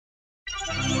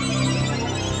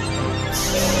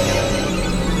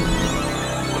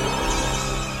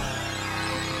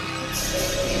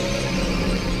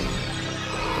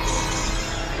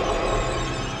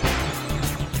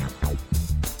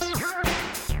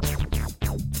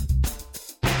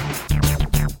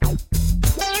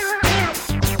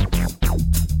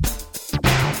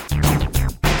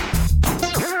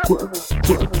Hi,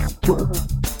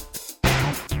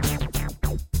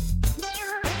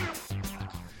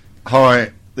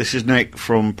 this is Nick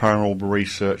from Paranormal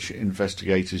Research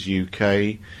Investigators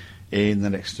UK in the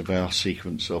next of our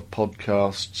sequence of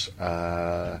podcasts.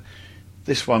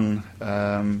 This one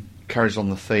carries on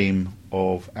the theme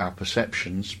of our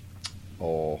perceptions,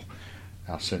 or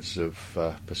our sense of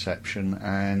perception,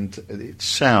 and it's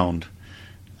sound.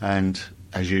 And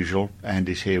as usual,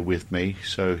 Andy's here with me,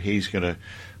 so he's going to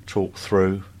talk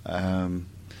through and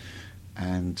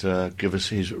give us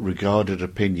his regarded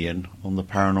opinion on the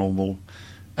paranormal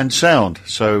and sound.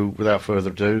 So without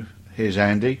further ado, here's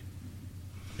Andy.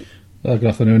 Good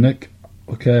afternoon, Nick.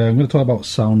 Okay, I'm going to talk about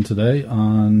sound today,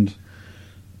 and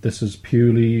this is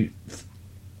purely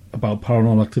about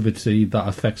paranormal activity that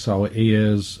affects our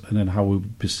ears, and then how we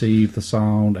perceive the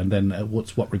sound, and then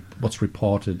what's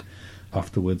reported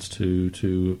afterwards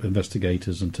to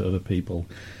investigators and to other people.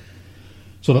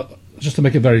 So just to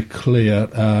make it very clear,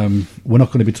 we're not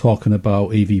going to be talking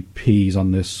about EVPs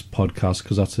on this podcast,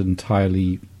 because that's an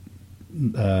entirely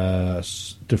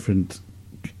different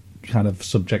kind of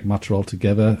subject matter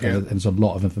altogether, and there's a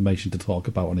lot of information to talk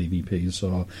about on EVPs.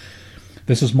 So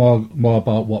this is more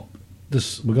about we're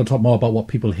going to talk more about what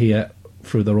people hear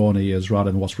through their own ears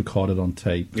rather than what's recorded on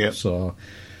tape. Yep. So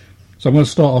I'm going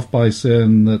to start off by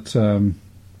saying that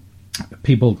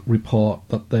people report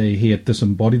that they hear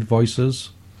disembodied voices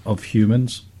of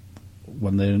humans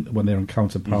when they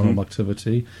encounter paranormal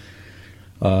activity.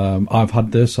 I've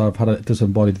had a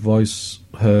disembodied voice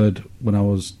heard when I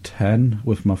was 10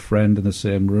 with my friend in the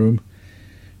same room.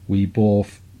 We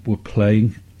both were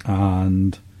playing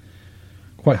and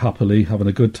quite happily having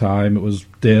a good time. It was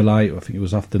daylight, I think it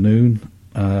was afternoon,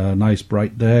 nice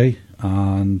bright day,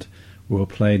 and we were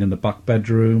playing in the back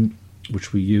bedroom,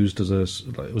 which we used it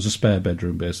was a spare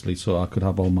bedroom basically, so I could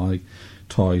have all my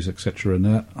toys, etc. in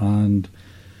there. And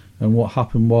what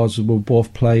happened was we were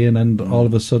both playing, and all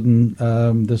of a sudden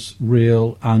this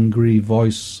real angry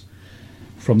voice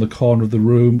from the corner of the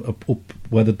room up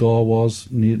where the door was,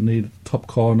 near the top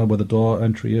corner where the door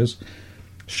entry is,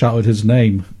 shouted his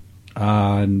name,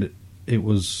 and it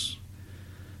was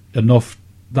enough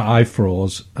that I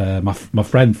froze. My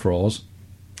friend froze.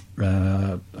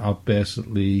 I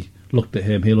basically looked at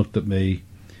him, he looked at me.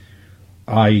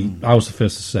 I was the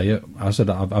first to say it. I said,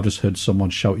 I've just heard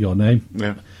someone shout your name.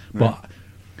 Yeah. But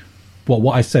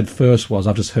what I said first was,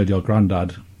 I've just heard your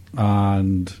granddad.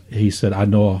 And he said, I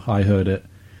know, I heard it.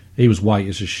 He was white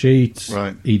as a sheet.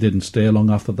 Right. He didn't stay long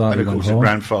after that. And of course, his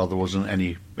grandfather wasn't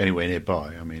anywhere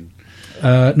nearby. I mean,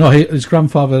 no, his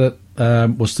grandfather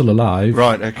was still alive.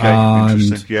 Right. Okay.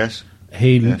 Interesting. Yes.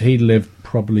 He lived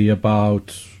probably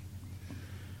about,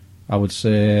 I would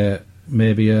say,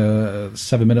 maybe a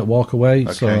 7-minute walk away.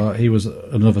 Okay. So he was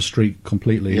another street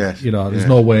completely. Yes. There's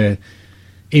no way,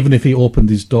 even if he opened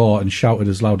his door and shouted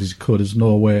as loud as he could, there's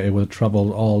no way it would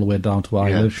travel all the way down to where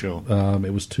I live. Sure.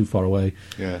 It was too far away.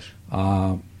 Yes.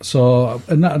 So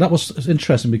that was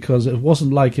interesting, because it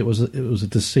wasn't like it was a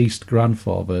deceased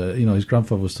grandfather. His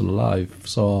grandfather was still alive.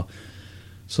 So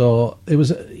it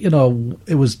was,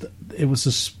 it was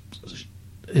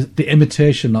the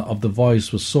imitation of the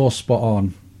voice was so spot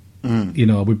on.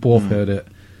 We both heard it.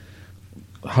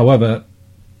 However,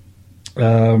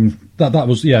 that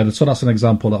was so that's an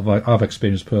example that I've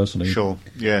experienced personally. Sure.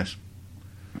 Yes.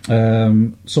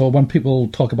 So when people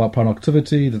talk about paranormal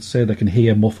activity, they say they can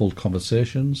hear muffled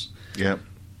conversations. Yep.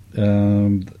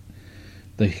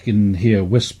 They can hear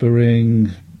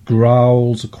whispering.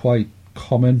 Growls are quite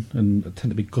common and tend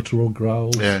to be guttural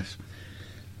growls. Yes.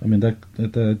 I mean,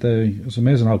 it's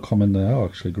amazing how common they are,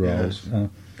 actually, growls. Yes.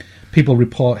 People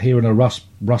report hearing a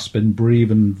rasping,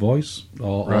 breathing voice,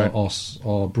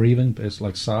 or breathing. It's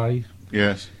like sigh.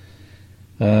 Yes.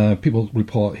 People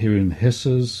report hearing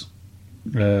hisses,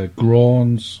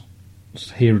 groans,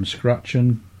 hearing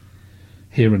scratching,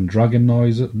 hearing dragging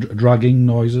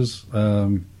noises,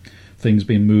 things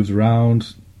being moved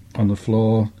around on the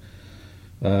floor.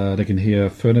 They can hear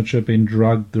furniture being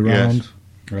dragged around. Yes.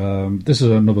 This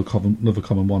is another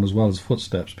common one as well as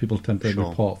footsteps. People tend to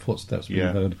report footsteps being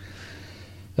heard.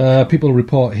 People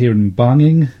report hearing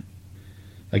banging.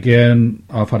 Again,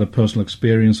 I've had a personal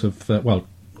experience of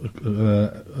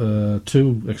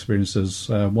two experiences.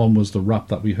 One was the rap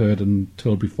that we heard in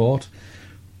Tilbury Fort.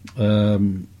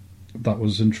 That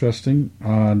was interesting.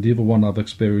 And the other one I've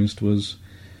experienced was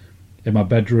in my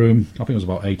bedroom. I think I was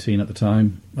about 18 at the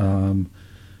time.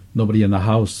 Nobody in the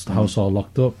house all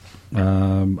locked up.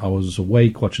 I was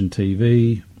awake watching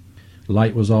TV.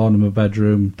 Light was on in my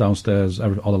bedroom. Downstairs,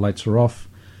 all the lights were off.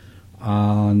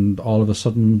 And all of a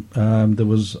sudden, there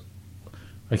was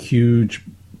a huge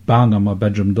bang on my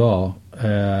bedroom door,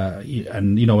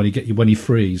 and you know when you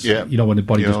freeze, you know when the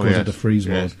body just goes into freeze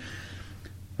mode.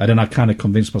 And then I kind of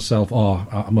convinced myself, oh,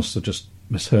 I must have just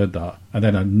misheard that. And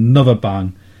then another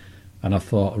bang, and I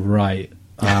thought, right,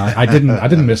 I didn't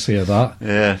mishear that.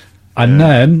 Yeah. And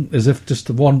then, as if just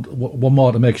one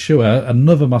more to make sure,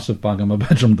 another massive bang on my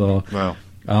bedroom door. Wow.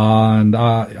 And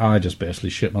I just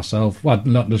basically shit myself. Well,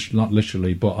 not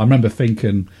literally, but I remember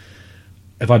thinking,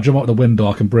 if I jump out the window,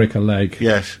 I can break a leg.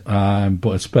 Yes. But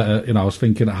it's better, I was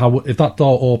thinking, if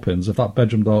that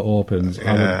bedroom door opens,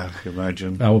 I can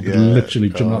imagine. I would literally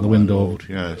jump out the window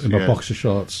in my boxer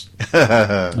shorts.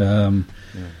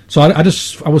 So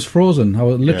I was frozen. I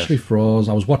was literally froze.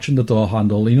 I was watching the door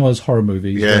handle. You know, as horror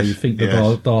movies where you think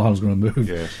the door handle's going to move.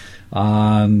 Yes.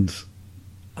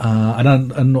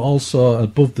 And also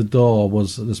above the door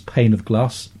was this pane of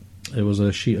glass. It was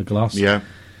a sheet of glass. Yeah.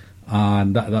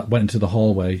 And that went into the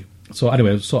hallway. So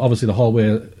anyway, obviously the hallway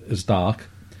is dark.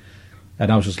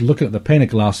 And I was just looking at the pane of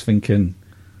glass thinking,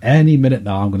 any minute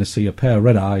now I'm going to see a pair of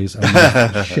red eyes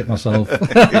and shit myself.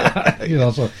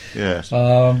 Yes.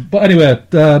 But anyway,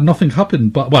 nothing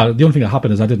happened. But the only thing that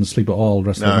happened is I didn't sleep at all the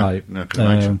rest of the night. No, can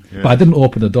imagine. But I didn't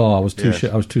open the door. I was too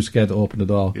I was too scared to open the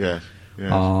door. Yes.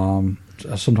 Yes.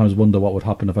 I sometimes wonder what would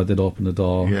happen if I did open the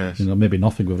door. Yes. Maybe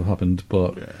nothing would have happened.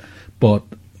 But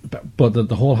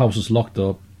the whole house was locked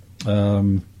up.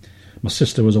 My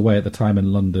sister was away at the time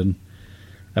in London.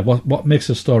 And what makes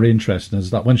the story interesting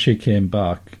is that when she came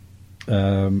back,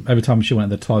 every time she went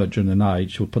to the toilet during the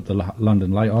night, she would put the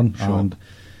London light on. Sure. And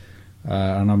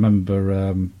I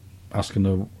remember asking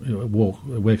her,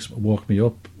 woke me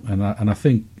up. And I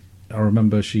think I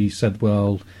remember she said,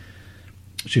 well,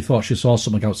 she thought she saw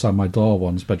something outside my door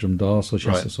once, bedroom door, so she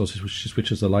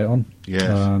switches the light on. Yes.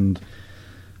 And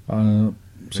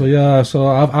so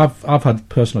I've had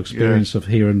personal experience of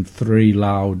hearing 3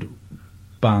 loud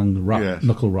bang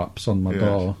knuckle raps on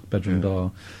my bedroom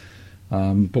door.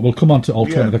 But we'll come on to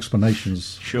alternative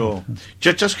explanations. Sure.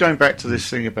 Just going back to this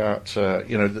thing about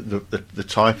the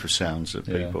type of sounds that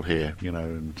people hear,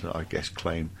 and I guess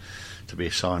claim to be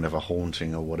a sign of a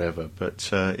haunting or whatever.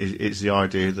 But it's the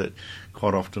idea that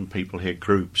quite often people hear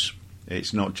groups.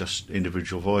 It's not just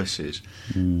individual voices.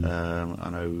 I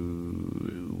know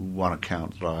one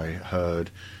account that I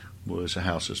heard was a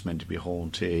house that's meant to be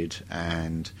haunted,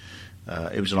 and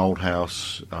it was an old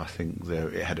house. I think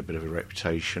it had a bit of a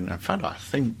reputation. In fact, I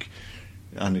think,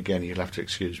 and again, you'll have to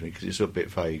excuse me because it's a bit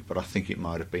vague, but I think it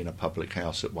might have been a public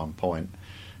house at one point,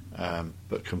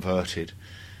 but converted.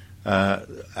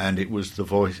 And it was the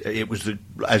voice. It was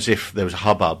as if there was a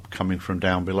hubbub coming from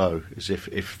down below, as if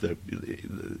the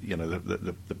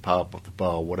pub or the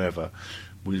bar, whatever,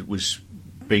 was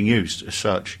being used as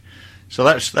such. So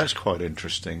that's quite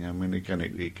interesting. I mean, again,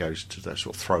 it goes to that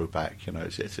sort of throwback.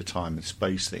 It's a time and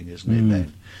space thing, isn't it?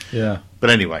 Then, yeah.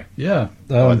 But anyway, by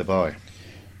the by.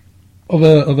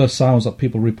 Other sounds that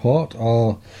people report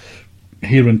are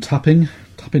hearing tapping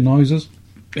noises,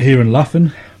 hearing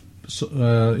laughing.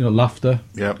 Laughter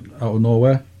out of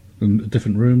nowhere in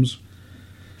different rooms,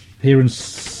 hearing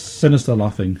sinister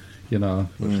laughing, which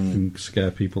can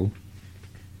scare people.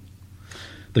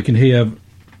 They can hear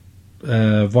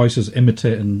voices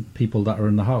imitating people that are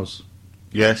in the house.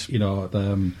 Yes.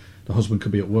 The husband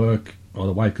could be at work or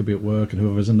the wife could be at work, and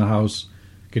whoever's in the house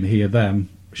can hear them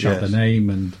shout their name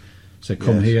and say,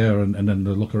 come here, and then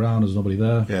they look around, there's nobody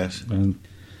there. Yes. And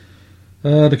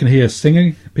they can hear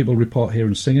singing. People report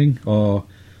hearing singing or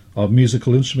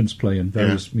musical instruments playing,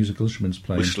 various musical instruments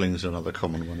playing. Whistling's another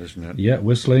common one, isn't it? Yeah,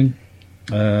 whistling.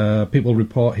 People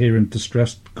report hearing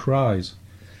distressed cries.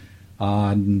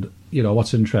 And,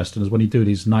 what's interesting is when you do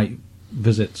these night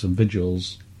visits and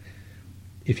vigils,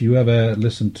 if you ever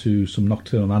listen to some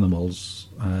nocturnal animals,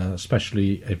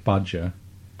 especially a badger,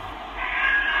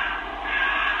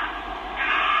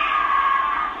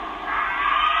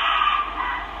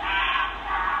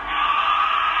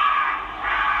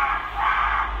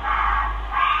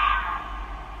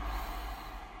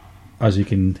 as you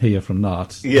can hear from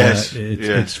that,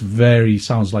 it's very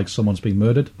sounds like someone's been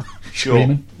murdered. Sure.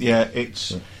 Screaming. Yeah,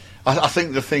 it's. I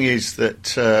think the thing is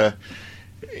that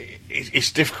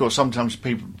it's difficult. Sometimes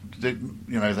people, they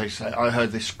say, "I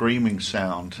heard this screaming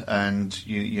sound," and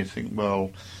you think,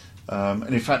 well,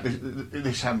 and in fact,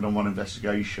 this happened on one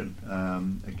investigation.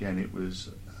 Again, it was,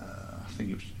 I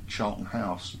think it was Charlton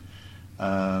House,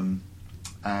 and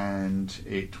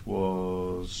it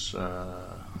was.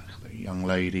 A young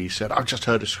lady said, "I've just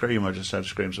heard a scream. I just heard a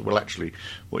scream." So, well, actually,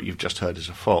 what you've just heard is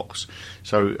a fox.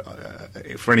 So,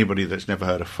 for anybody that's never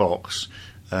heard a fox,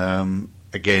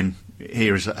 again,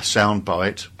 here is a sound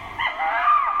bite.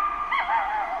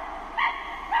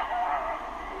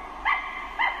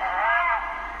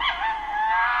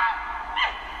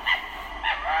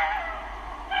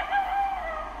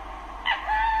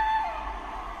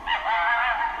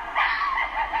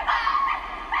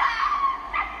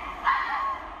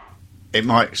 it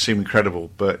might seem incredible,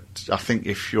 but I think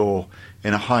if you're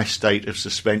in a high state of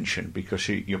suspension because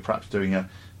you're perhaps doing an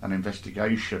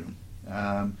investigation,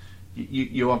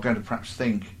 you are going to perhaps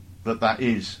think that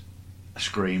is a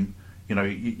scream. You know,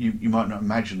 you might not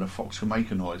imagine a fox can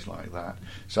make a noise like that.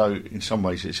 So in some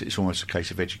ways, it's almost a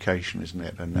case of education, isn't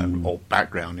it? And or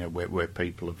background, you know, where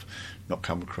people have not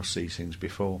come across these things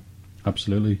before.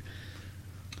 Absolutely.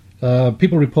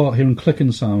 People report hearing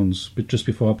clicking sounds just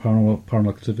before paranormal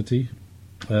activity.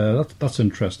 That's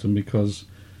interesting because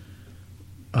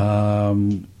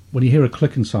when you hear a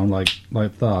clicking sound like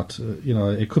that, you know,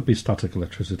 it could be static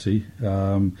electricity,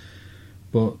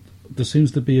 but there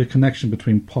seems to be a connection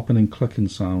between popping and clicking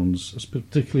sounds,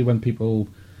 particularly when people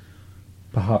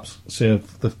perhaps say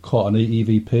if they've caught an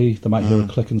EVP, they might hear a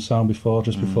clicking sound before. I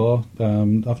don't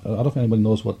think anyone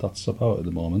knows what that's about at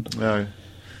the moment. No.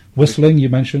 Whistling, you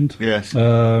mentioned. Yes.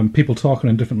 People talking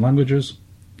in different languages.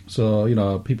 So, you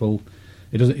know, people,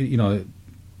 they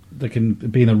can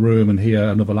be in a room and hear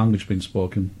another language being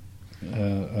spoken.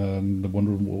 And they're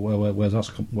wondering where's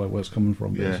it's coming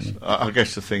from. Yes, basically. I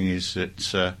guess the thing is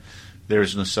that there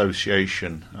is an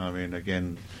association. I mean,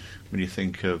 again, when you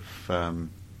think of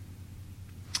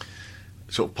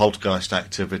sort of poltergeist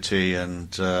activity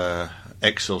and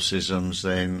exorcisms,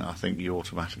 then I think you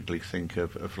automatically think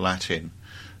of Latin.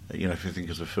 You know, if you think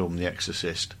of the film The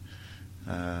Exorcist.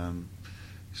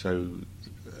 So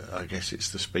I guess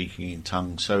it's the speaking in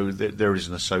tongues. So there is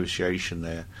an association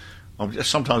there. I'm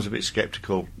sometimes a bit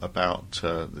sceptical about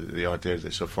the idea that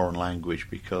it's a foreign language,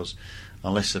 because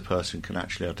unless the person can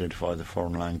actually identify the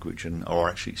foreign language or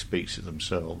actually speaks it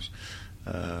themselves,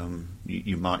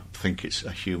 you might think it's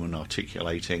a human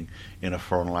articulating in a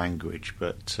foreign language.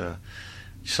 But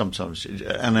sometimes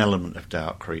an element of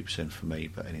doubt creeps in for me.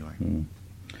 But anyway.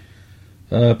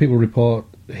 People report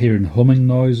hearing humming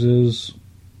noises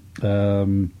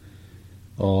or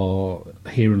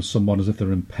hearing someone as if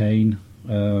they're in pain.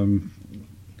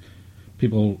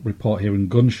 People report hearing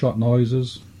gunshot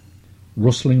noises,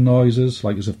 rustling noises,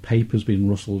 like as if paper's being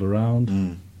rustled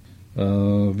around.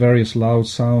 Various loud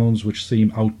sounds which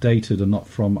seem outdated and not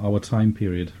from our time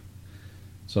period.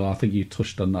 So I think you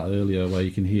touched on that earlier, where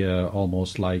you can hear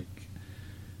almost like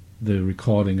the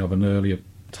recording of an earlier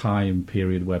time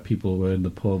period where people were in the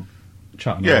pub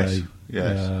chatting away.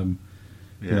 Yes.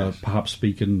 You know, perhaps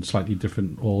speaking slightly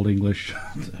different Old English.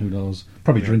 Who knows?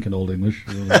 Probably drinking Old English.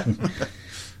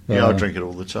 Yeah, I drink it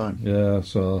all the time. Yeah,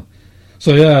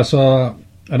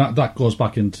 and that goes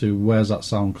back into where's that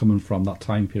sound coming from, that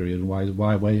time period, and why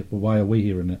are we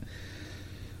hearing it?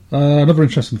 Another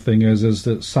interesting thing is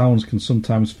that sounds can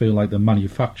sometimes feel like they're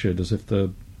manufactured, as if they're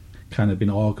kind of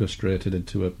been orchestrated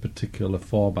into a particular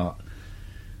format.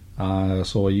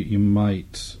 So you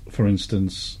might, for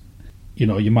instance,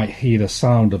 you might hear the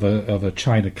sound of a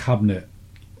china cabinet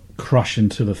crashing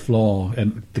to the floor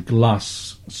and the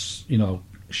glass,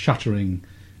 shattering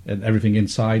and everything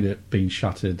inside it being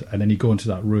shattered, and then you go into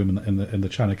that room and the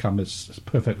china cabinet's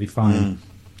perfectly fine.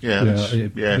 Yes.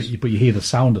 But you hear the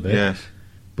sound of it. Yes.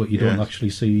 But you don't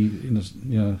actually see.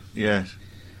 Yes.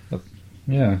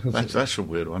 Yeah. That's a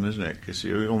weird one, isn't it? Because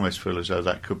you almost feel as though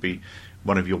that could be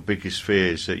one of your biggest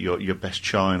fears, that your best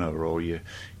china or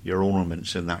your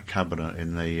ornaments in that cabinet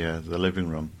in the living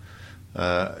room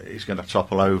is going to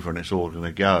topple over and it's all going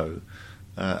to go.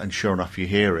 And sure enough, you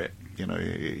hear it.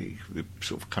 It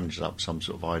sort of conjures up some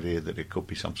sort of idea that it could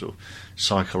be some sort of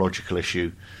psychological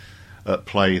issue at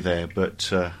play there.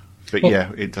 But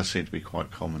yeah, it does seem to be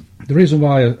quite common. The reason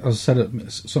why, as I said,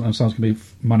 it sometimes sounds can be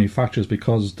manufactured is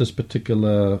because this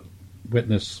particular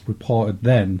witness reported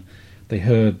then they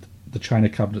heard the china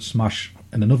cabinet smash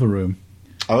in another room.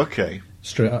 Oh, okay.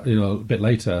 Straight, a bit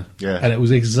later. Yeah. And it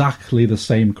was exactly the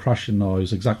same crashing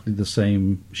noise, exactly the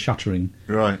same shattering.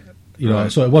 Right.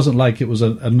 So it wasn't like it was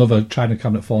another china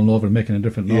cabinet falling over and making a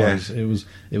different noise. Yes.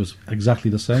 It was exactly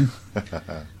the same.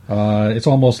 It's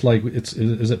almost like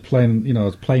is it playing?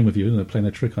 It's playing with you, isn't it? Playing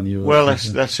a trick on you. Well,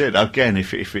 that's it. Again,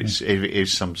 if it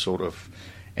is some sort of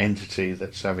entity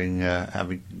that's having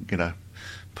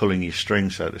pulling your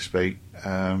string, so to speak.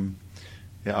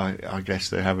 I guess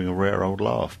they're having a rare old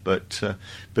laugh. But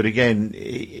again,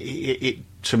 it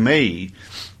to me.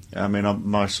 I mean,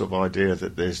 my sort of idea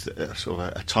that there's sort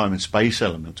of a time and space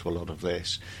element to a lot of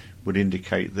this would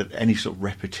indicate that any sort of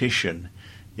repetition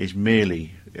is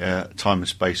merely time and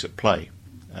space at play.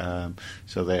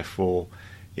 So therefore,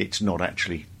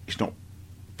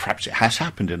 perhaps it has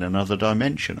happened in another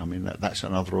dimension. I mean, that's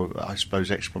another, I suppose,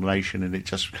 explanation, and it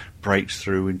just breaks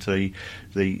through into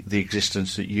the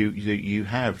existence that you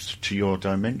have to your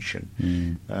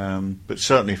dimension. But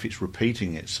certainly if it's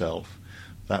repeating itself,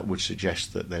 that would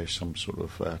suggest that there's some sort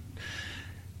of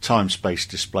time-space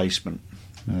displacement.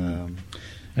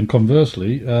 And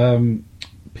conversely,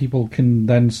 people can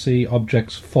then see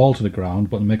objects fall to the ground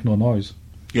but make no noise.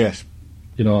 Yes.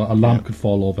 You know, a lamp could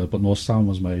fall over but no sound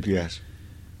was made. Yes.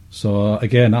 So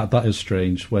again, that is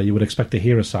strange. Where you would expect to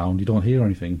hear a sound, you don't hear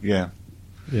anything. Yeah.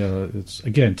 Yeah, it's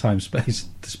again time-space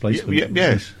displacement.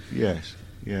 Yes.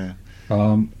 Yeah.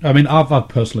 I mean, I've had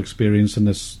personal experience in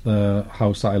this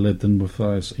house that I lived in with,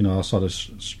 a sort of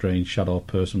strange shadow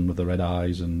person with the red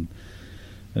eyes, and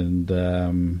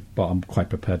but I'm quite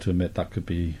prepared to admit that could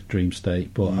be dream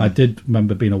state. But I did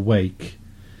remember being awake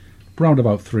around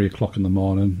about 3 o'clock in the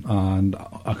morning, and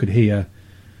I could hear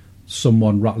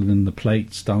someone rattling in the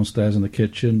plates downstairs in the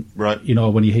kitchen. Right. You know,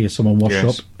 when you hear someone wash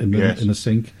up in the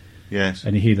sink. Yes.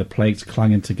 And you hear the plates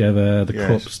clanging together, the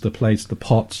cups, the plates, the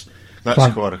pots.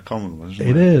 That's quite a common one, isn't it?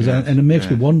 It is, yes. and it makes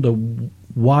me wonder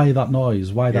why that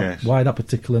noise, why that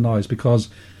particular noise, because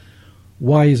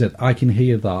why is it I can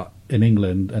hear that in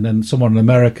England and then someone in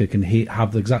America can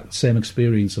have the exact same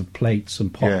experience of plates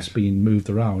and pots being moved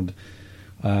around,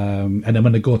 and then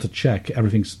when they go to check,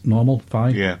 everything's normal,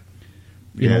 fine. Yeah.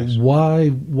 You know, why,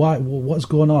 what's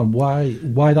going on?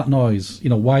 Why that noise? You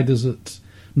know, why does it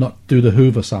not do the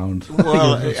Hoover sound?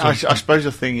 Well, I suppose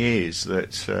the thing is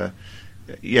that,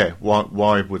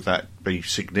 why would that be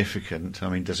significant? I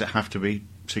mean, does it have to be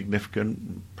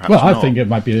significant? Perhaps well, I not. think it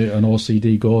might be an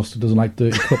OCD ghost who doesn't like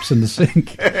dirty cups in the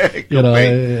sink. You know,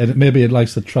 and maybe it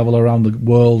likes to travel around the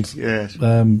world. Yes.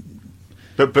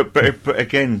 But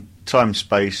again, time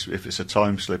space. If it's a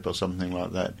time slip or something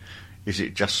like that, is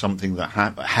it just something that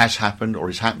has happened or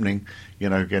is happening? You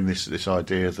know, again, this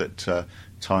idea that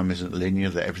time isn't linear,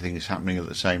 that everything is happening at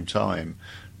the same time.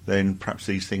 Then perhaps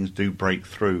these things do break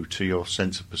through to your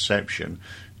sense of perception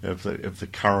of the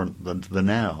current, the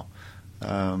now.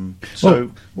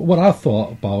 So what I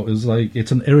thought about is like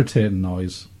it's an irritating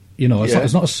noise. You know,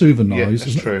 it's not a soothing noise.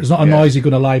 It's not a noise you're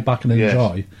going to lie back and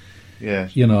enjoy.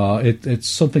 Yes. You know, it's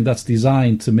something that's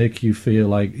designed to make you feel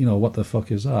like, you know, what the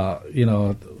fuck is that? You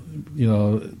know,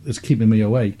 it's keeping me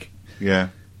awake. Yeah.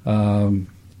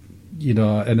 You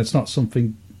know, and it's not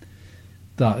something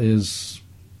that is.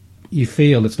 You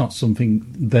feel it's not something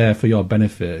there for your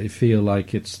benefit. You feel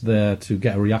like it's there to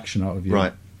get a reaction out of you.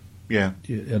 Right. Yeah.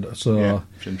 So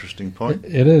it's an interesting point.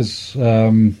 It is,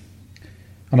 and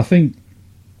I think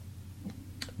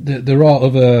there are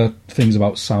other things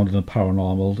about sound and the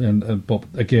paranormal, and but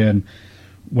again,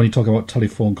 when you talk about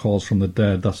telephone calls from the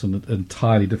dead, that's an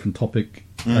entirely different topic,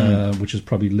 which is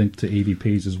probably linked to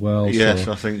EVPs as well. Yes,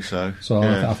 I think so. So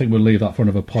I think we'll leave that for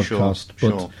another podcast.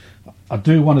 Sure. I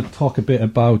do want to talk a bit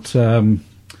about some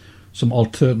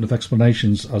alternative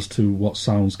explanations as to what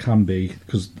sounds can be,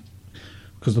 because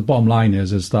the bottom line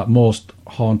is that most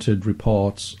haunted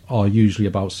reports are usually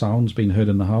about sounds being heard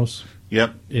in the house.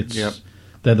 Yep.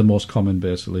 They're the most common,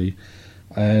 basically.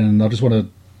 And I just want to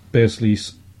basically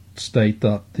state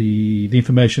that the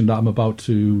information that I'm about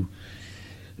to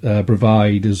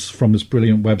provide is from this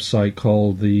brilliant website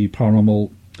called the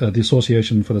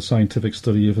Association for the Scientific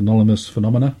Study of Anomalous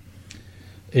Phenomena,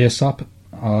 ASAP.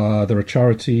 They're a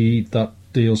charity that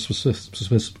deals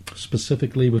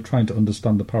specifically with trying to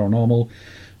understand the paranormal,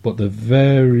 but they're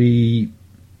very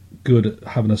good at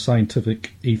having a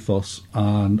scientific ethos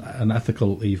and an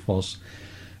ethical ethos,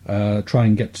 try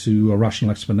and get to a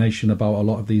rational explanation about a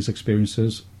lot of these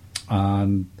experiences,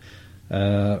 and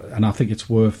I think it's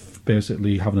worth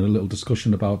basically having a little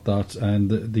discussion about that.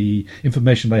 And the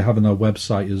information they have on their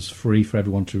website is free for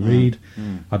everyone to read.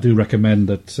 I do recommend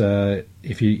that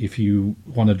if you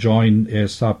want to join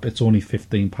ASAP, it's only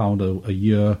 £15 a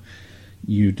year.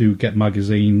 You do get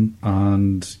magazine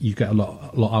and you get a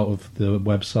lot out of the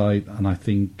website. And I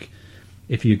think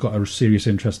if you've got a serious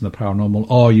interest in the paranormal,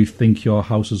 or you think your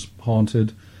house is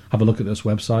haunted, have a look at this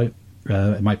website.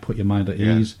 It might put your mind at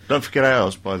ease. Don't forget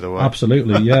ours, by the way.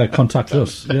 Absolutely, yeah. Contact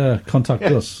us. Yeah, contact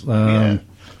us. We're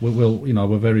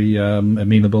very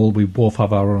amenable. We both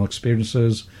have our own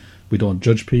experiences. We don't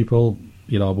judge people.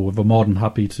 You know, but we're more than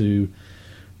happy to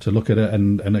look at it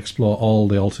and explore all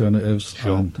the alternatives.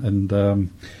 Sure.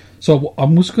 So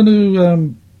I'm just going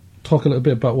to talk a little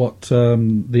bit about what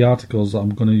the articles that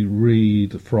I'm going to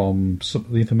read from. Some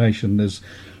of the information has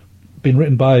been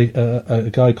written by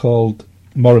a guy called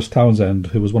Maurice Townsend,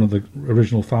 who was one of the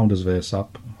original founders of ASAP,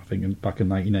 I think back in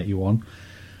 1981.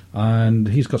 And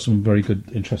he's got some very good,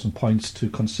 interesting points to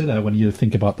consider when you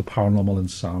think about the paranormal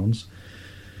and sounds.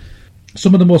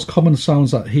 Some of the most common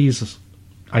sounds that he's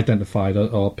identified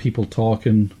are people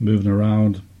talking, moving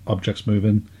around, objects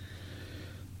moving,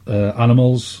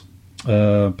 animals,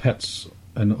 pets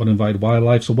and uninvited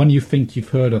wildlife. So when you think you've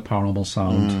heard a paranormal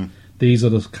sound, these are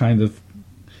the kind of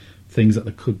things that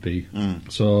there could be.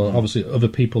 So obviously other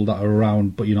people that are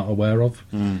around but you're not aware of.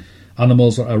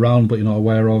 Animals that are around but you're not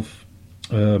aware of.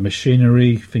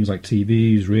 Machinery, things like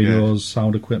TVs, radios,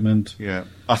 sound equipment. Yeah.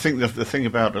 I think the thing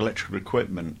about electrical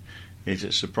equipment is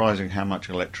it's surprising how much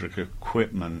electric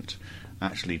equipment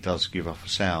actually does give off a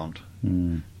sound.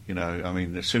 You know, I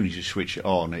mean, as soon as you switch it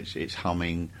on, it's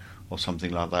humming or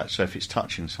something like that. So if it's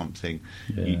touching something,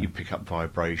 you pick up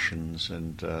vibrations,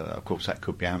 and of course that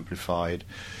could be amplified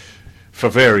for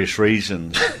various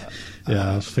reasons.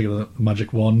 I was thinking of the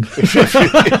magic wand. But, I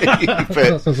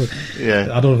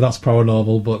don't know if that's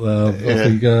paranormal, but I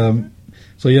think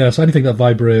so anything that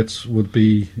vibrates would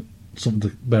be something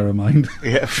to bear in mind.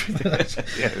 We'll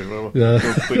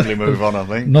quickly move on, I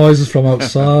think. Noises from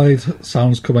outside,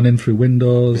 sounds coming in through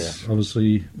windows,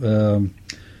 obviously,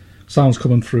 sounds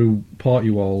coming through party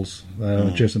walls,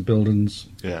 adjacent buildings.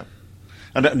 Yeah.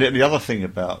 And the other thing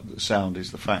about sound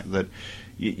is the fact that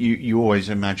you always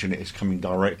imagine it as coming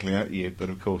directly at you, but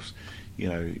of course, you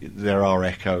know, there are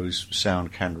echoes,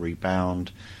 sound can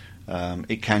rebound,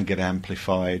 it can get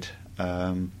amplified,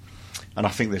 and I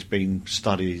think there's been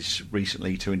studies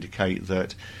recently to indicate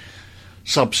that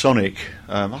subsonic,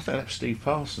 I think that's Steve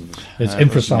Parsons. It's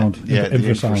infrasound.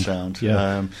 Infrasound.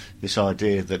 Yeah. This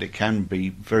idea that it can be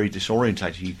very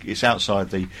disorientating. It's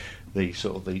outside the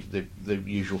sort of the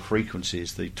usual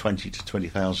frequencies, the 20 to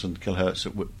 20,000 kilohertz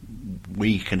that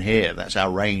we can hear. That's our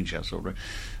range, that sort of.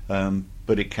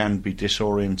 But it can be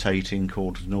disorientating,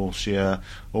 cause nausea,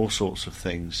 all sorts of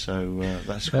things. So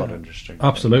that's quite interesting.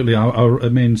 Absolutely. I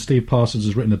mean, Steve Parsons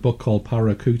has written a book called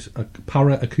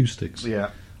Para-Acoustics.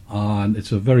 Yeah. And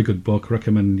it's a very good book. I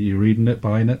recommend you reading it,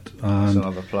 buying it. And that's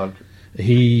another plug.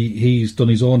 He's done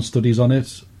his own studies on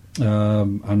it.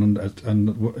 And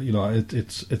you know,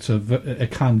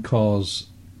 it can cause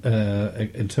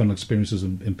internal experiences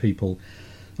in people.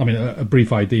 I mean, a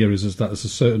brief idea is that there's a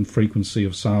certain frequency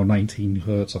of sound, 19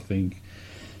 hertz, I think,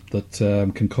 that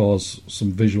can cause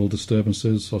some visual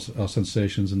disturbances or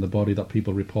sensations in the body that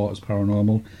people report as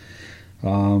paranormal.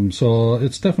 So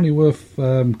it's definitely worth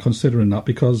considering that,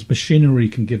 because machinery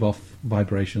can give off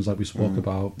vibrations like we spoke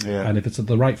about, and if it's at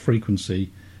the right frequency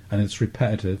and it's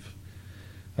repetitive.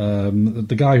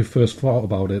 The guy who first thought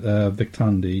about it, Vic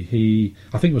Tandy,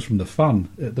 I think it was from the fan.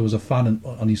 There was a fan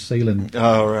on his ceiling.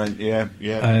 Oh, right, yeah.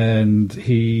 And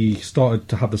he started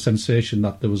to have the sensation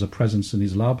that there was a presence in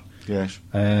his lab. Yes.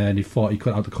 And he thought he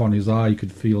could, out the corner of his eye, he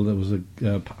could feel there was a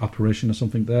apparition or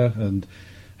something there. And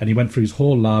he went through his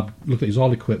whole lab, looked at his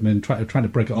all equipment, trying to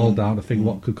break it all down to think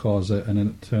what could cause it. And then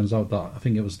it turns out that I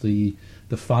think it was the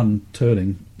fan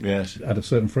turning at a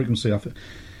certain frequency.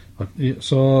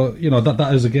 So, you know,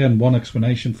 that is, again, one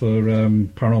explanation for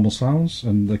paranormal sounds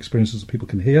and the experiences that people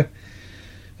can hear.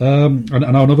 And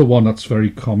another one that's very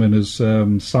common is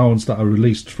sounds that are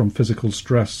released from physical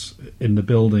stress in the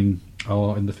building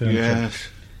or in the furniture.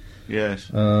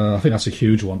 Yes. I think that's a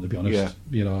huge one, to be honest. Yeah.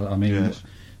 You know, I mean,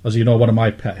 as you know, one of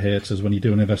my pet hates is when you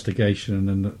do an investigation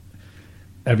and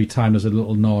every time there's a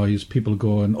little noise, people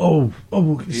going, "Oh,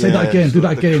 say that again, do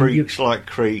that again." Creaks like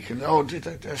creak, and did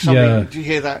you hear that? Do you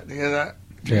hear that? Do you hear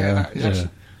that?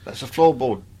 That's a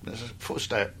floorboard. That's a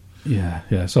footstep.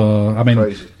 Yeah. So I mean,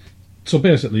 crazy. So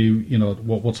basically, you know,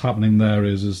 what's happening there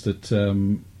is that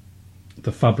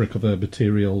the fabric of a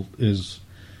material is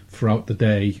throughout the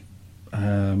day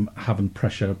having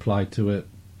pressure applied to it,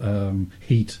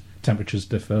 heat, temperatures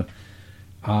differ,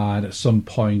 and at some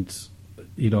point,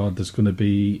 you know, there's going to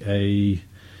be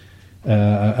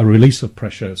a release of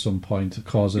pressure at some point,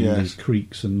 causing these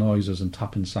creaks and noises and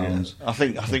tapping sounds. Yeah. I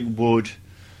think wood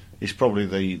is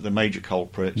probably the major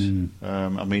culprit.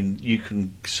 I mean, you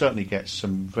can certainly get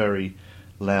some very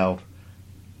loud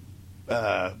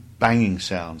banging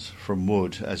sounds from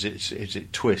wood as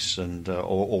it twists and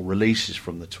or releases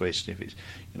from the twist, if it's,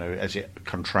 you know, as it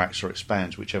contracts or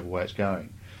expands, whichever way it's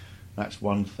going. That's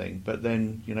one thing. But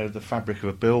then, you know, the fabric of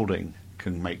a building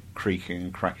can make creaking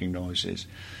and cracking noises.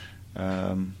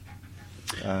 So,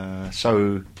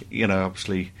 you know,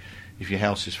 obviously, if your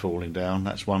house is falling down,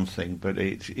 that's one thing, but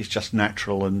it's just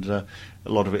natural, and a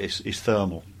lot of it is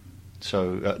thermal.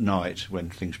 So at night, when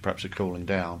things perhaps are cooling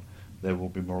down, there will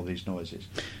be more of these noises.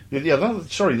 The other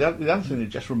thing that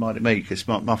just reminded me, because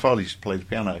my father used to play the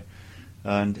piano,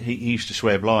 and he used to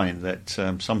swear blind that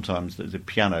sometimes the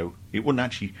piano, it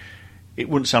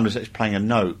wouldn't sound as if it's playing a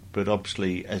note, but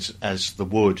obviously as the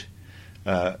wood,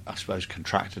 I suppose,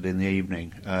 contracted in the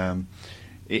evening,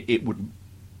 it would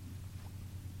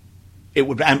it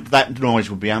would that noise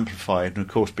would be amplified, and of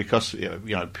course because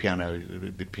the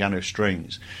piano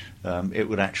strings, it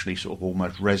would actually sort of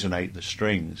almost resonate the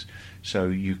strings. So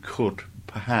you could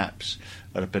perhaps,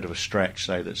 at a bit of a stretch,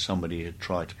 say that somebody had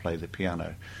tried to play the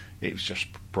piano. It was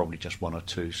probably just one or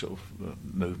two sort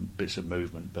of bits of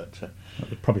movement, but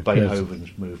probably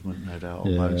Beethoven's movement, no doubt, or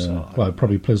Mozart. Well, it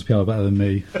probably plays the piano better than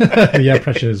me. The air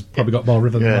pressure has probably got more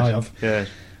rhythm than I have. Yes.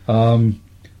 And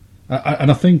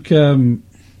I think the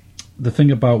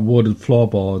thing about wood and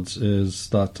floorboards is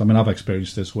that, I mean, I've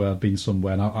experienced this where I've been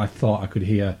somewhere and I thought I could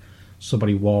hear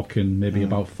somebody walking maybe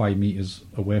about 5 meters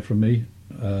away from me.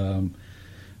 But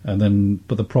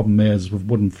the problem is with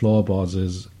wooden floorboards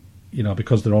is,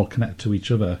 because they're all connected to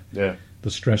each other,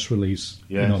 the stress release,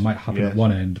 might happen at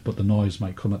one end, but the noise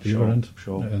might come at the other end.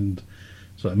 Sure. And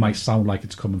so it might sound like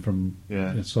it's coming from.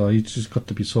 Yeah. So you just got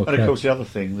to be so careful. And of course, the other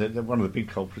thing, that one of the big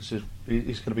culprits is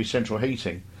going to be central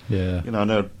heating. Yeah. I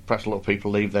know perhaps a lot of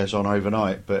people leave theirs on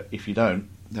overnight, but if you don't,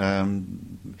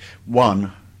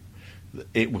 one,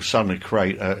 it will suddenly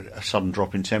create a sudden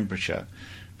drop in temperature.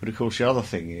 But of course, the other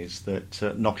thing is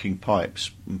that knocking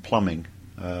pipes and plumbing.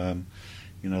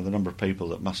 The number of people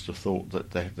that must have thought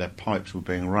that their pipes were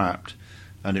being wrapped,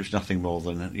 and it was nothing more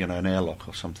than an airlock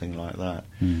or something like that.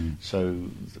 So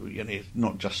it's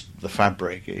not just the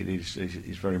fabric; it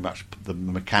is very much the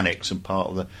mechanics and part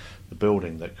of the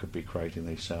building that could be creating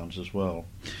these sounds as well.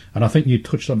 And I think you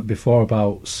touched on it before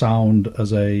about sound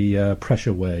as a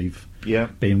pressure wave,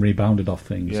 being rebounded off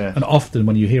things. Yeah. And often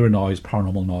when you hear a noise,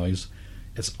 paranormal noise,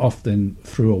 it's often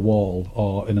through a wall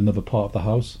or in another part of the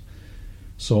house.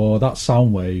 So that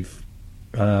sound wave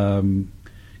can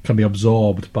be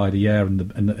absorbed by the air and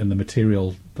the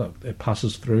material that it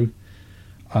passes through.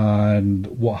 And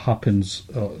what happens,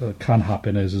 can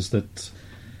happen, is that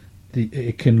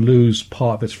it can lose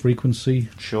part of its frequency.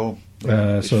 Sure.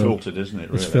 It's filtered, isn't it?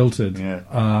 Really? It's filtered. Yeah.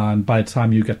 And by the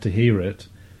time you get to hear it,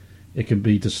 it can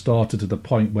be distorted to the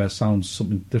point where it sounds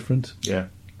something different. Yeah.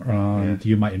 And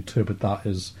you might interpret that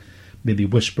as maybe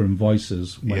whispering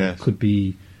voices when Yes. it could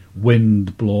be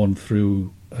wind blown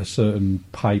through a certain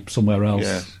pipe somewhere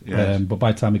else. Yes. But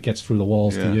by the time it gets through the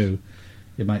walls to Yes. you,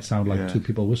 it might sound like two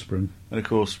people whispering. And of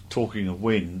course, talking of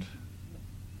wind,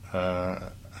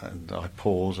 and I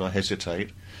pause, I hesitate.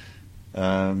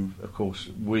 Of course,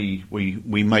 we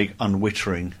make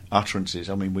unwittering utterances.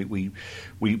 I mean,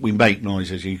 we make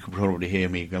noises. You can probably hear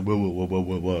me going whoa, whoa, whoa,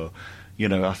 whoa, whoa.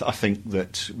 I think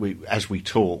that as we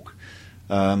talk,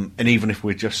 and even if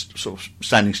we're just sort of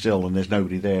standing still and there's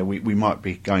nobody there, we might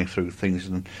be going through things.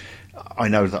 And I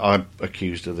know that I'm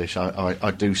accused of this.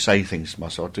 I do say things to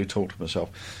myself. I do talk to myself.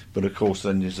 But of course,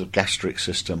 then there's the gastric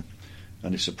system.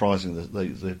 And it's surprising that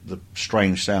the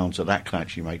strange sounds that can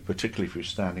actually make, particularly if you're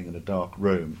standing in a dark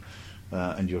room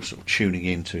and you're sort of tuning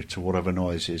into whatever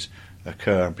noises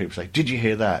occur, and people say, "Did you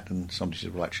hear that?" And somebody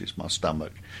says, "Well, actually, it's my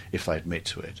stomach," if they admit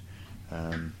to it.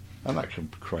 And that can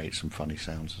create some funny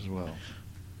sounds as well.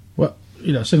 Well,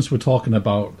 since we're talking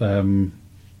about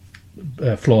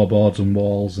floorboards and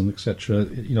walls and etc.,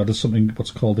 there's something what's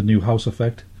called the new house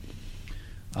effect,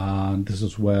 and this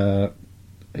is where,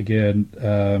 again,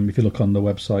 if you look on the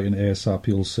website in ASAP,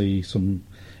 you'll see some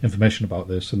information about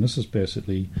this. And this is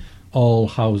basically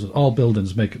all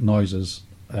buildings make noises,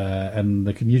 and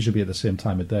they can usually be at the same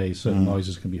time of day. Certain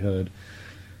noises can be heard.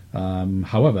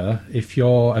 However, if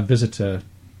you're a visitor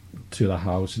to the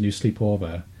house and you sleep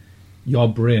over, your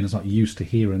brain is not used to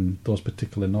hearing those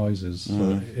particular noises.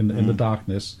 So in the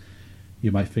darkness,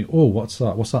 you might think, "Oh, what's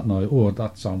that? What's that noise? Oh,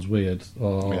 that sounds weird."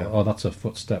 Or that's a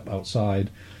footstep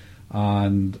outside.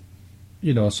 And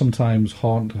sometimes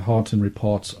haunting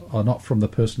reports are not from the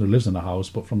person who lives in the house,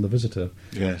 but from the visitor.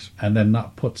 Yes. And then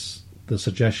that puts the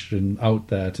suggestion out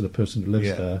there to the person who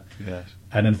lives there. Yes.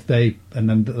 And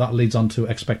then that leads on to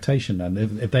expectation. And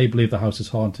if they believe the house is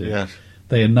haunted, yes.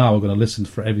 they are now going to listen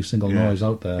for every single noise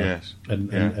out there, yes.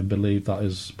 and believe that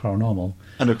is paranormal.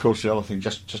 And of course, the other thing,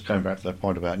 just going back to that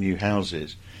point about new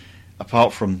houses,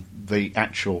 apart from the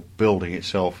actual building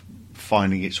itself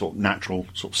finding its sort of natural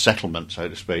sort of settlement, so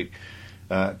to speak,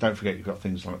 don't forget you've got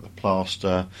things like the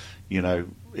plaster.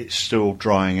 It's still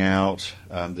drying out.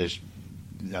 There's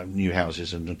new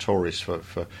houses are notorious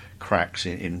for cracks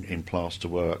in plaster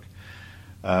work.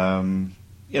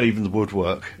 Even the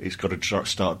woodwork, it's got to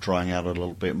start drying out a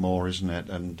little bit more, isn't it,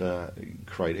 and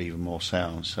create even more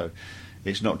sound. So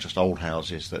it's not just old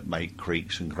houses that make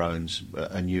creaks and groans.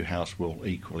 A new house will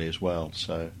equally as well.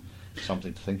 So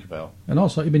something to think about. And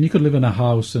also, you could live in a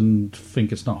house and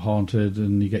think it's not haunted,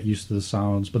 and you get used to the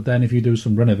sounds. But then, if you do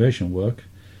some renovation work,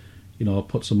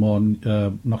 put some more,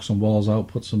 knock some walls out,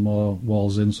 put some more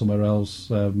walls in somewhere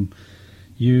else.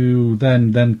 you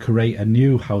then create a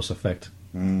new house effect.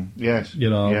 Yes.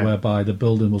 Whereby the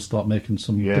building will start making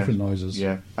some different noises.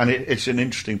 Yeah, and it's an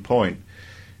interesting point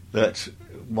that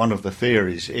one of the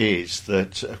theories is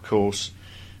that, of course,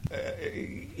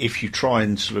 if you try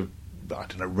and sort of,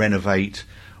 renovate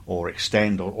or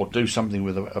extend or do something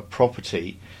with a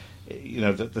property,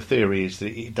 the theory is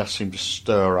that it does seem to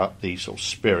stir up these sort of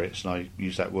spirits, and I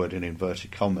use that word in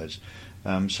inverted commas.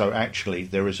 So actually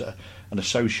there is an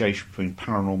association between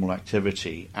paranormal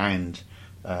activity and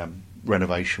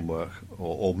renovation work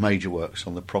or major works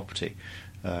on the property,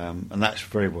 and that's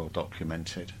very well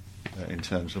documented in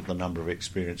terms of the number of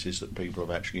experiences that people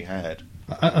have actually had.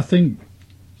 I think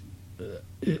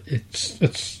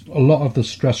it's a lot of the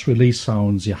stress release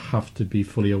sounds you have to be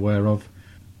fully aware of.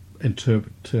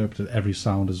 Interpret every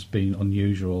sound as being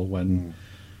unusual when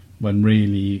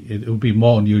really it would be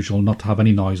more unusual not to have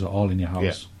any noise at all in your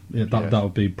house. That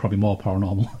would be probably more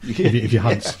paranormal if you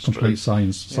had complete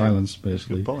silence,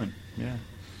 basically. Good point. Yeah.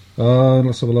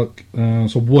 Let's have a look.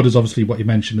 So wood is obviously what you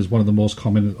mentioned is one of the most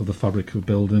common of the fabric of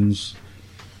buildings.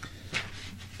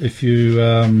 If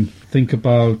you think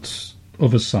about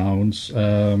other sounds,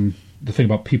 the thing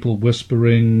about people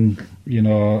whispering,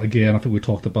 again, I think we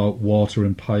talked about water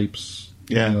in pipes.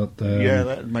 Yeah,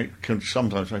 that can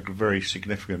sometimes make a very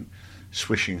significant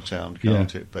swishing sound,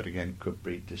 can't it? But again, could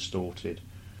be distorted.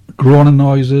 Groaning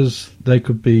noises, they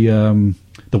could be the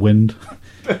wind.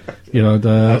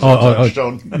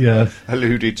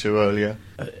 Alluded to earlier.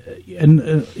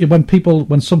 And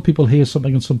when some people hear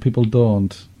something and some people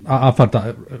don't. I've had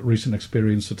that recent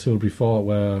experience or two before,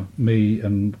 where me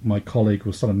and my colleague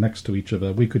were standing next to each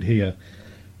other. We could hear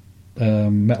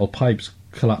metal pipes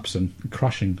collapsing,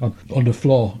 crashing on the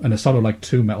floor, and it sounded like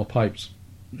two metal pipes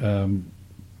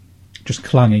just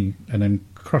clanging and then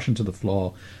crashing to the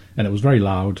floor, and it was very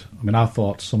loud. I mean, I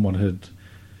thought someone had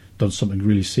done something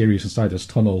really serious inside this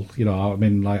tunnel.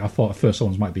 I thought at first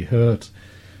someone might be hurt.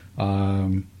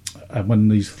 And when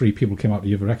these three people came out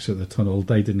the other exit of the tunnel,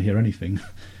 they didn't hear anything.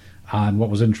 And what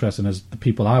was interesting is the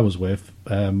people I was with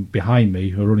behind me,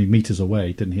 who were only meters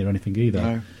away, didn't hear anything either.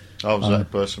 No, I was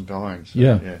that person behind. So,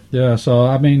 yeah. So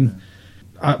I'm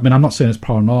not saying it's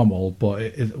paranormal,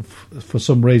 but for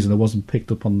some reason it wasn't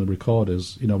picked up on the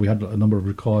recorders. We had a number of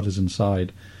recorders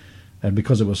inside, and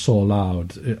because it was so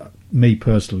loud, me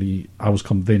personally, I was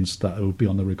convinced that it would be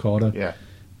on the recorder. Yeah.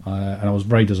 And I was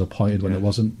very disappointed when it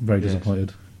wasn't. Very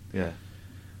disappointed. Yeah.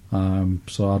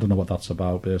 So I don't know what that's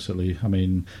about, basically. I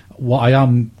mean, what I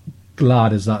am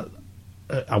glad is that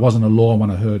I wasn't alone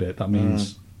when I heard it. That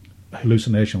means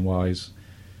hallucination-wise,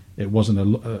 it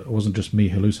wasn't just me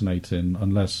hallucinating,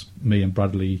 unless me and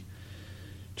Bradley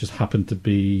just happened to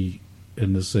be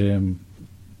in the same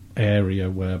area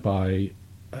whereby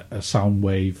a sound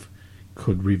wave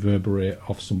could reverberate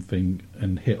off something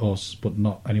and hit us, but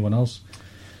not anyone else.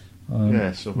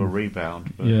 Sort of a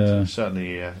rebound. But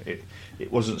certainly it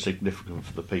wasn't significant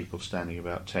for the people standing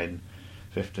about 10,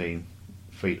 15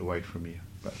 feet away from you.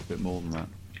 Perhaps a bit more than that.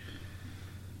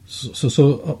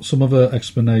 So some other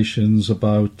explanations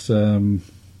about the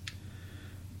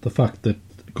fact that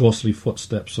ghostly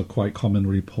footsteps are quite commonly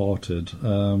reported.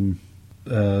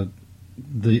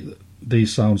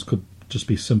 These sounds could just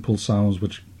be simple sounds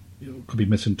which could be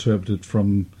misinterpreted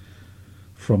from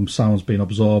sounds being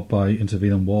absorbed by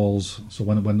intervening walls. So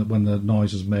when the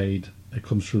noise is made, it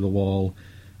comes through the wall,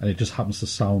 and it just happens to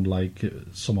sound like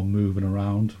someone moving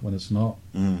around when it's not.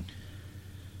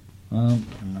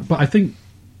 But I think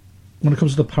when it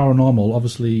comes to the paranormal,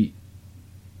 obviously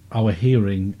our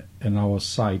hearing and our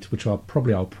sight, which are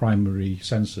probably our primary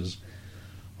senses,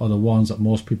 are the ones that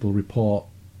most people report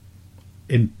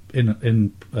in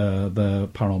the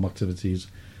paranormal activities.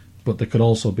 But they could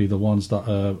also be the ones that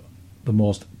are the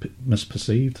most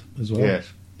misperceived as well.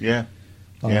 Yes, yeah.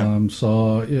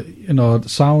 So, the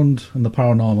sound and the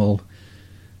paranormal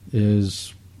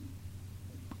is...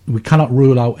 We cannot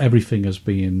rule out everything as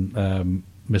being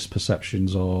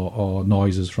misperceptions or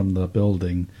noises from the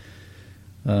building.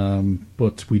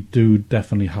 But we do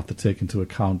definitely have to take into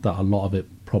account that a lot of it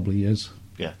probably is.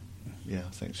 Yeah,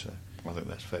 I think so. I think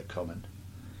that's a fair comment.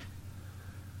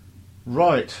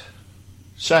 Right.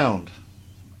 Sound.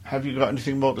 Have you got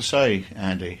anything more to say,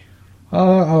 Andy?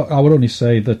 I would only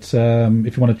say that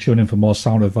if you want to tune in for more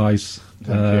sound advice,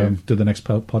 do the next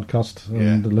podcast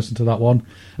and listen to that one.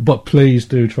 But please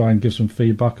do try and give some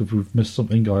feedback if we've missed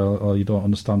something or you don't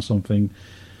understand something.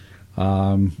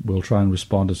 We'll try and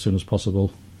respond as soon as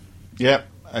possible. Yep,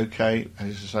 okay.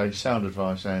 As I say, sound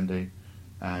advice, Andy.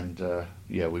 And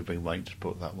we've been waiting to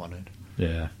put that one in.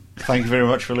 Yeah. Thank you very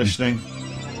much for listening.